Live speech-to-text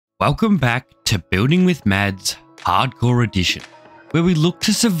Welcome back to Building with Madz Hardcore Edition, where we look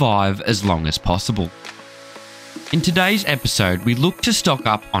to survive as long as possible. In today's episode, we look to stock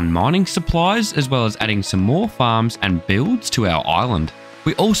up on mining supplies as well as adding some more farms and builds to our island.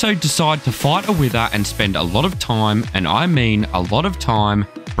 We also decide to fight a wither and spend a lot of time, and I mean a lot of time,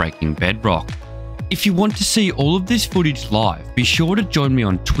 breaking bedrock. If you want to see all of this footage live, be sure to join me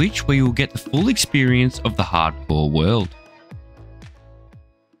on Twitch where you will get the full experience of the hardcore world.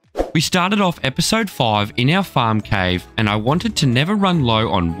 We started off episode 5 in our farm cave, and I wanted to never run low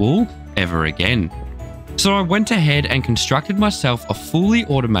on wool ever again. So I went ahead and constructed myself a fully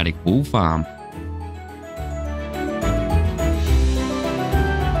automatic wool farm.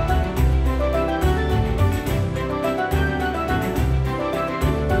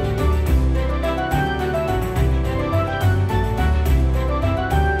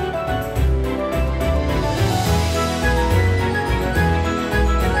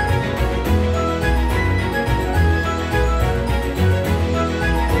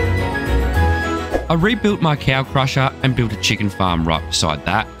 I rebuilt my cow crusher and built a chicken farm right beside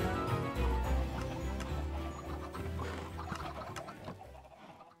that.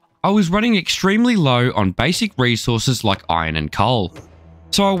 I was running extremely low on basic resources like iron and coal,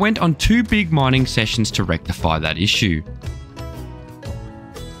 so I went on 2 big mining sessions to rectify that issue.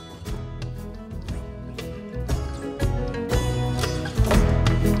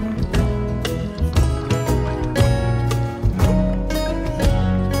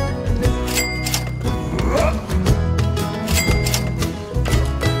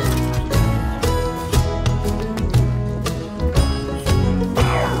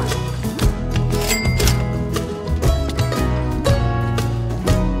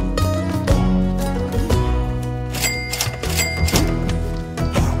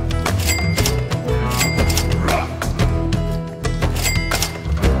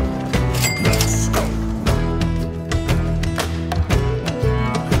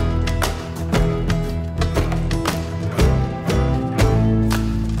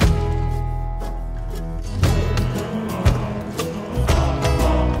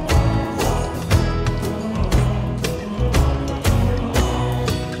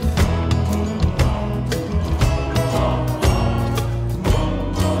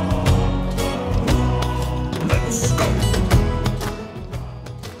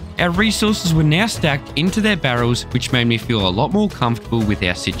 Our resources were now stacked into their barrels, which made me feel a lot more comfortable with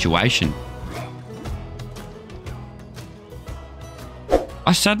our situation.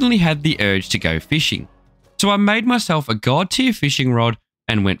 I suddenly had the urge to go fishing, so I made myself a god tier fishing rod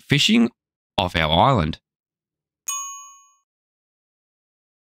and went fishing off our island.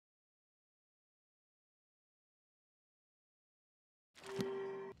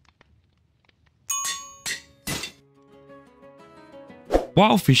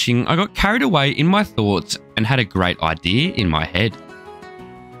 While fishing, I got carried away in my thoughts and had a great idea in my head.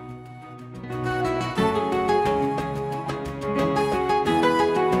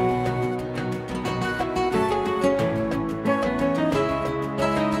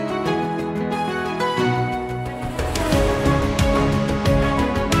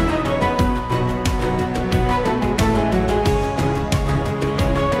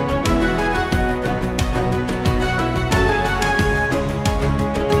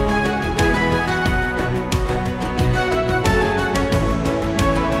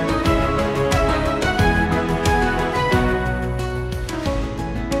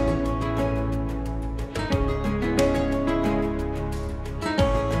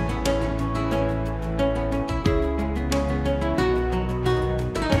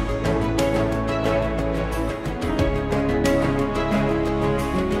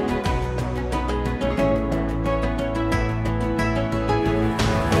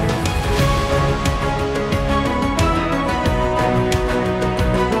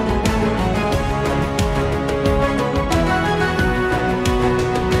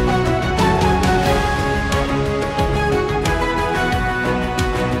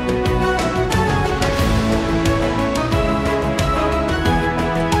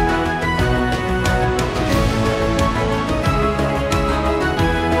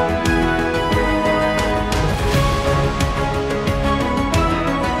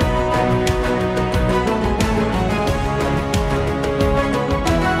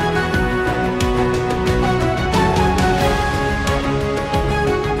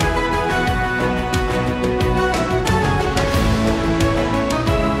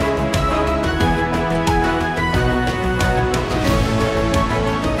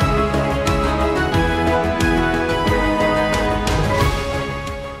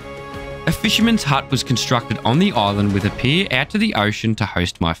 fisherman's hut was constructed on the island with a pier out to the ocean to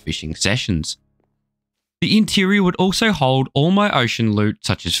host my fishing sessions. The interior would also hold all my ocean loot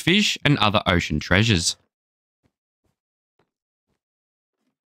such as fish and other ocean treasures.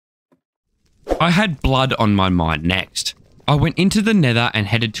 I had blood on my mind next. I went into the nether and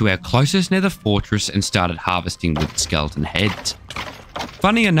headed to our closest nether fortress and started harvesting with skeleton heads.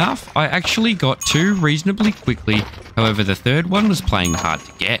 Funny enough, I actually got 2 reasonably quickly, however the third one was playing hard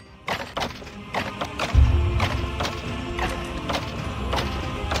to get.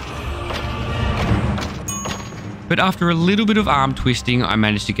 But after a little bit of arm twisting, I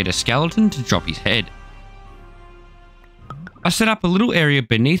managed to get a skeleton to drop his head. I set up a little area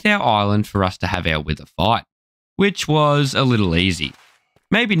beneath our island for us to have our wither fight, which was a little easy.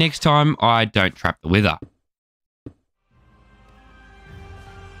 Maybe next time I don't trap the wither.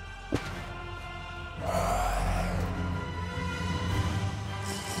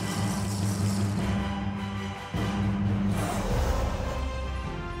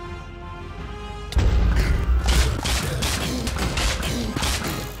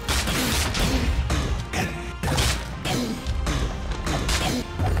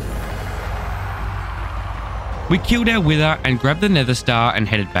 We killed our wither and grabbed the nether star and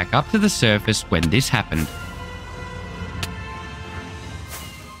headed back up to the surface when this happened.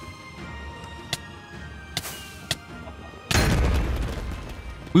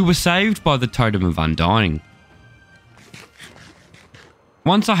 We were saved by the totem of undying.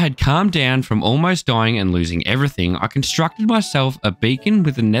 Once I had calmed down from almost dying and losing everything, I constructed myself a beacon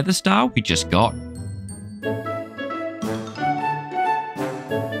with the nether star we just got.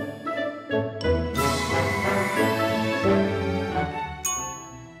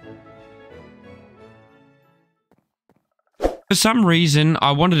 For some reason,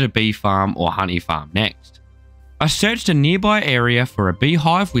 I wanted a bee farm or honey farm next. I searched a nearby area for a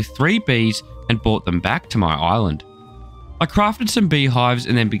beehive with 3 bees and brought them back to my island. I crafted some beehives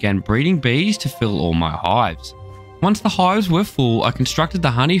and then began breeding bees to fill all my hives. Once the hives were full, I constructed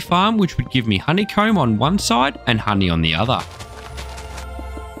the honey farm, which would give me honeycomb on one side and honey on the other.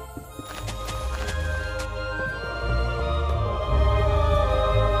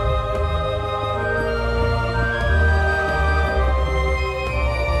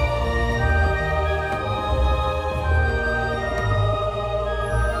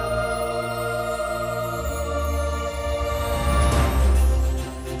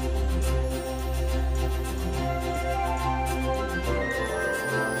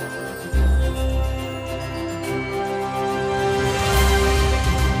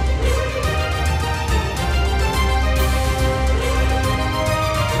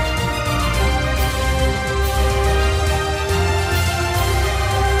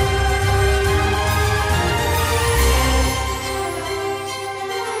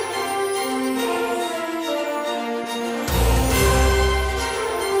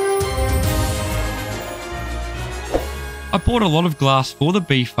 I bought a lot of glass for the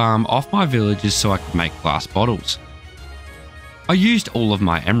bee farm off my villagers so I could make glass bottles. I used all of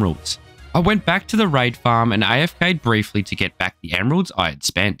my emeralds. I went back to the raid farm and AFK'd briefly to get back the emeralds I had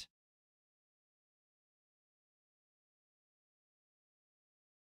spent.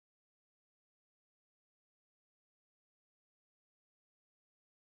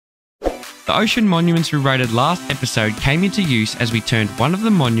 The ocean monuments we raided last episode came into use as we turned one of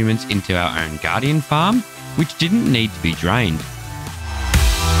the monuments into our own guardian farm, which didn't need to be drained.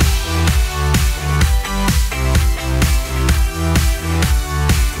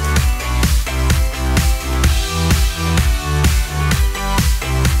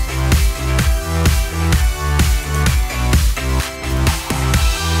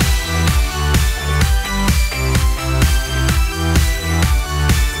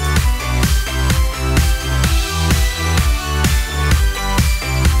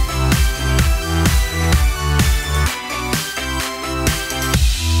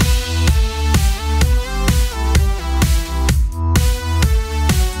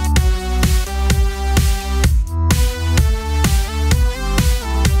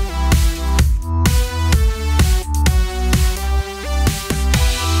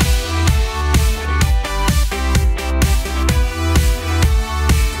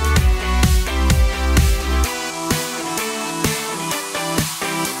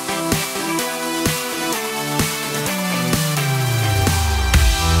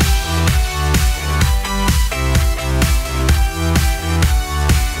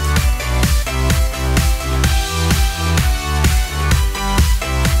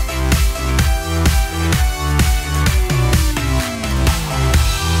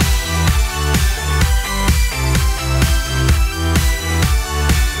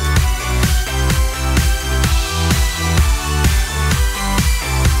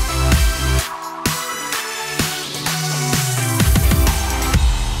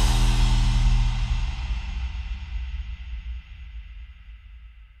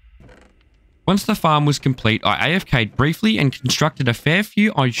 Once the farm was complete, I AFK'd briefly and constructed a fair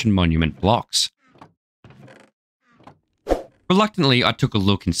few ocean monument blocks. Reluctantly, I took a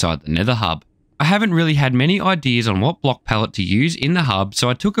look inside the nether hub. I haven't really had many ideas on what block palette to use in the hub, so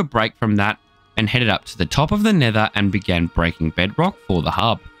I took a break from that and headed up to the top of the nether and began breaking bedrock for the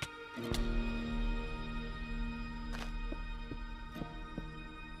hub.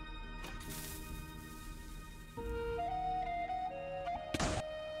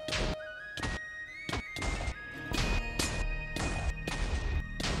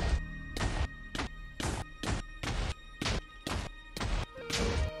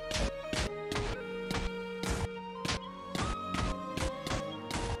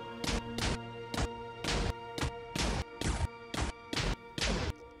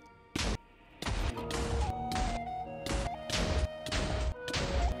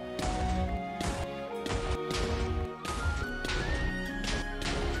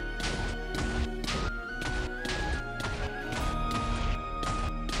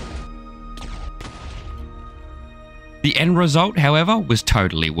 The end result, however, was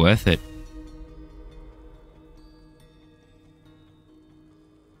totally worth it.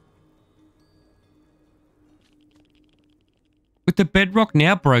 With the bedrock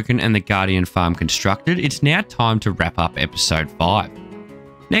now broken and the Guardian farm constructed, it's now time to wrap up episode 5.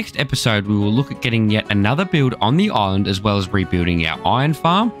 Next episode, we will look at getting yet another build on the island, as well as rebuilding our iron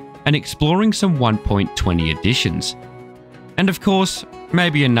farm and exploring some 1.20 additions. And of course,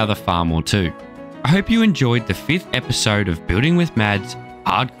 maybe another farm or two. I hope you enjoyed the 5th episode of Building with Madz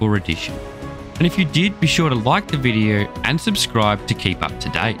Hardcore Edition. And if you did, be sure to like the video and subscribe to keep up to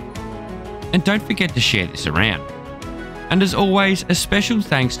date. And don't forget to share this around. And as always, a special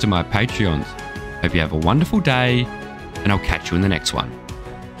thanks to my Patreons. Hope you have a wonderful day, and I'll catch you in the next one.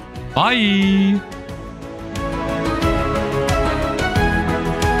 Bye!